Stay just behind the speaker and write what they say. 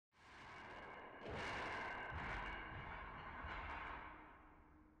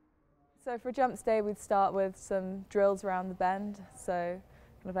So for jumps day, we'd start with some drills around the bend. So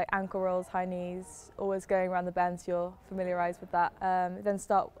kind of like ankle rolls, high knees, always going around the bend so you're familiarised with that. Then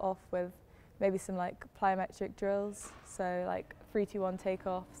start off with maybe some like plyometric drills. So like 3-2-1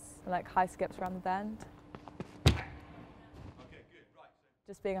 takeoffs and like high skips around the bend.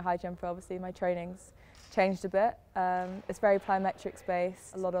 Just being a high jumper, obviously my training's changed a bit. It's very plyometrics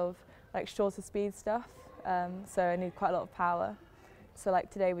based, a lot of like shorter speed stuff, so I need quite a lot of power. So like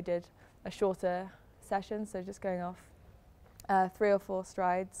today we did a shorter session, so just going off 3 or 4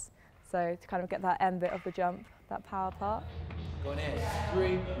 strides, so to kind of get that end bit of the jump, that power part. Going in,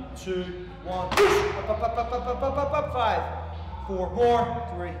 3, 2, 1, push, up, up, up, up, up, up, up, up, up, 5, 4 more,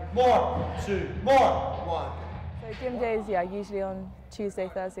 3 more, 2 more, 1. So gym days, yeah, usually on Tuesday,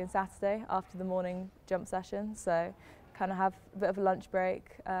 Thursday and Saturday after the morning jump session. So kind of have a bit of a lunch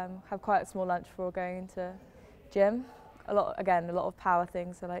break, have quite a small lunch before going into gym. A lot of power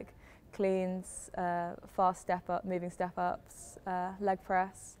things, so like cleans, fast step up, moving step ups, leg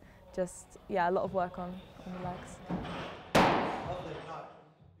press, just, yeah, a lot of work on the legs.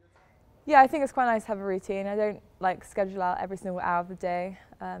 Yeah, I think it's quite nice to have a routine. I don't like schedule out every single hour of the day,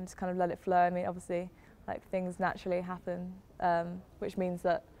 just kind of let it flow. I mean, obviously, like things naturally happen, which means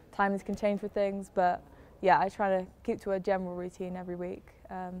that timings can change with things, but yeah, I try to keep to a general routine every week,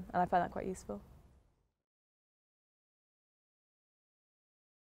 and I find that quite useful.